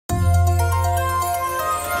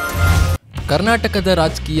ಕರ್ನಾಟಕದ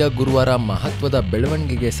ರಾಜಕೀಯ ಗುರುವಾರ ಮಹತ್ವದ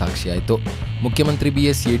ಬೆಳವಣಿಗೆಗೆ ಸಾಕ್ಷಿಯಾಯಿತು. ಮುಖ್ಯಮಂತ್ರಿ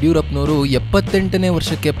B.S.Yediyurappanವರು 78ನೇ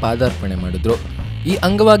ವರ್ಷಕ್ಕೆ ಪಾದಾರ್ಪಣೆ ಮಾಡಿದ್ರು. ಈ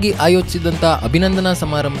ಅಂಗವಾಗಿ ಆಯೋಜಿಸಿದಂಥ ಅಭಿನಂದನಾ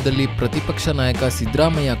ಸಮಾರಂಭದಲ್ಲಿ ಪ್ರತಿಪಕ್ಷ ನಾಯಕ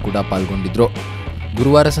ಸಿದ್ದರಾಮಯ್ಯ ಕೂಡ ಪಾಲ್ಗೊಂಡಿದ್ರು.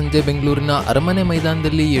 ಗುರುವಾರ ಸಂಜೆ ಬೆಂಗಳೂರಿನ ಅರಮನೆ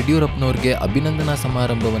ಮೈದಾನದಲ್ಲಿ ಯಡಿಯೂರಪ್ಪನವರಿಗೆ ಅಭಿನಂದನಾ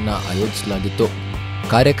ಸಮಾರಂಭವನ್ನು ಆಯೋಜಿಸಲಾಗಿತ್ತು.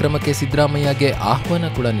 ಕಾರ್ಯಕ್ರಮಕ್ಕೆ ಸಿದ್ದರಾಮಯ್ಯಗೆ ಆಹ್ವಾನ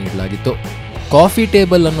ಕೂಡ ನೀಡಲಾಗಿತ್ತು. ಕಾಫಿ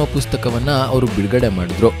ಟೇಬಲ್ ಅನ್ನೋ ಪುಸ್ತಕವನ್ನು ಅವರು ಬಿಡುಗಡೆ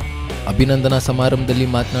ಮಾಡಿದ್ರು. ಅಭಿನಂದನಾ ಸಮಾರಂಭದಲ್ಲಿ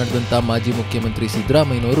ಮಾತನಾಡಿದಂಥ ಮಾಜಿ ಮುಖ್ಯಮಂತ್ರಿ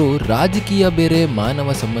ಸಿದ್ದರಾಮಯ್ಯನವರು, ರಾಜಕೀಯ ಬೇರೆ,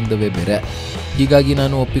 ಮಾನವ ಸಂಬಂಧವೇ ಬೇರೆ. ಹೀಗಾಗಿ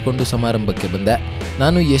ನಾನು ಒಪ್ಪಿಕೊಂಡು ಸಮಾರಂಭಕ್ಕೆ ಬಂದೆ.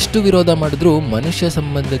 ನಾನು ಎಷ್ಟು ವಿರೋಧ ಮಾಡಿದ್ರೂ ಮನುಷ್ಯ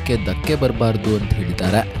ಸಂಬಂಧಕ್ಕೆ ಧಕ್ಕೆ ಬರಬಾರ್ದು ಅಂತ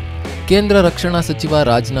ಹೇಳಿದ್ದಾರೆ. ಕೇಂದ್ರ ರಕ್ಷಣಾ ಸಚಿವ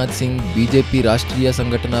ರಾಜನಾಥ್ ಸಿಂಗ್, ಬಿಜೆಪಿ ರಾಷ್ಟ್ರೀಯ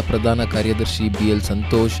ಸಂಘಟನಾ ಪ್ರಧಾನ ಕಾರ್ಯದರ್ಶಿ BL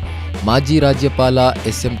ಸಂತೋಷ್, ಮಾಜಿ ರಾಜ್ಯಪಾಲ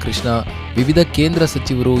SM ಕೃಷ್ಣ, ವಿವಿಧ ಕೇಂದ್ರ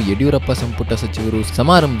ಸಚಿವರು, ಯಡಿಯೂರಪ್ಪ ಸಂಪುಟ ಸಚಿವರು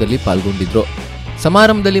ಸಮಾರಂಭದಲ್ಲಿ ಪಾಲ್ಗೊಂಡಿದ್ರು.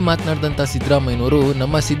 ಸಮಾರಂಭದಲ್ಲಿ ಮಾತನಾಡಿದಂಥ ಸಿದ್ದರಾಮಯ್ಯನವರು,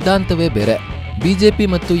 ನಮ್ಮ ಸಿದ್ಧಾಂತವೇ ಬೇರೆ, ಬಿಜೆಪಿ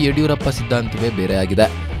ಮತ್ತು ಯಡಿಯೂರಪ್ಪ ಸಿದ್ಧಾಂತವೇ ಬೇರೆ ಆಗಿದೆ.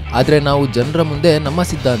 ಆದರೆ ನಾವು ಜನರ ಮುಂದೆ ನಮ್ಮ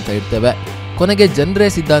ಸಿದ್ಧಾಂತ ಇಡ್ತೇವೆ, ಕೊನೆಗೆ ಜನರೇ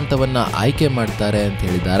ಸಿದ್ಧಾಂತವನ್ನು ಆಯ್ಕೆ ಮಾಡ್ತಾರೆ ಅಂತ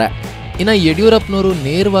ಹೇಳಿದ್ದಾರೆ. ಇನ್ನು ಯಡಿಯೂರಪ್ಪನವರು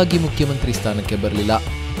ನೇರವಾಗಿ ಮುಖ್ಯಮಂತ್ರಿ ಸ್ಥಾನಕ್ಕೆ ಬರಲಿಲ್ಲ.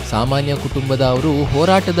 ಸಾಮಾನ್ಯ ಕುಟುಂಬದ ಅವರು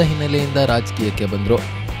ಹೋರಾಟದ ಹಿನ್ನೆಲೆಯಿಂದ ರಾಜಕೀಯಕ್ಕೆ ಬಂದರು.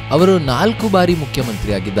 ಅವರು 4 ಬಾರಿ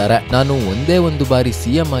ಮುಖ್ಯಮಂತ್ರಿ ಆಗಿದ್ದಾರೆ. ನಾನು ಒಂದೇ ಒಂದು ಬಾರಿ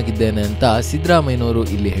CM ಆಗಿದ್ದೇನೆ ಅಂತ ಸಿದ್ದರಾಮಯ್ಯನವರು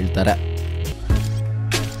ಇಲ್ಲಿ ಹೇಳ್ತಾರೆ.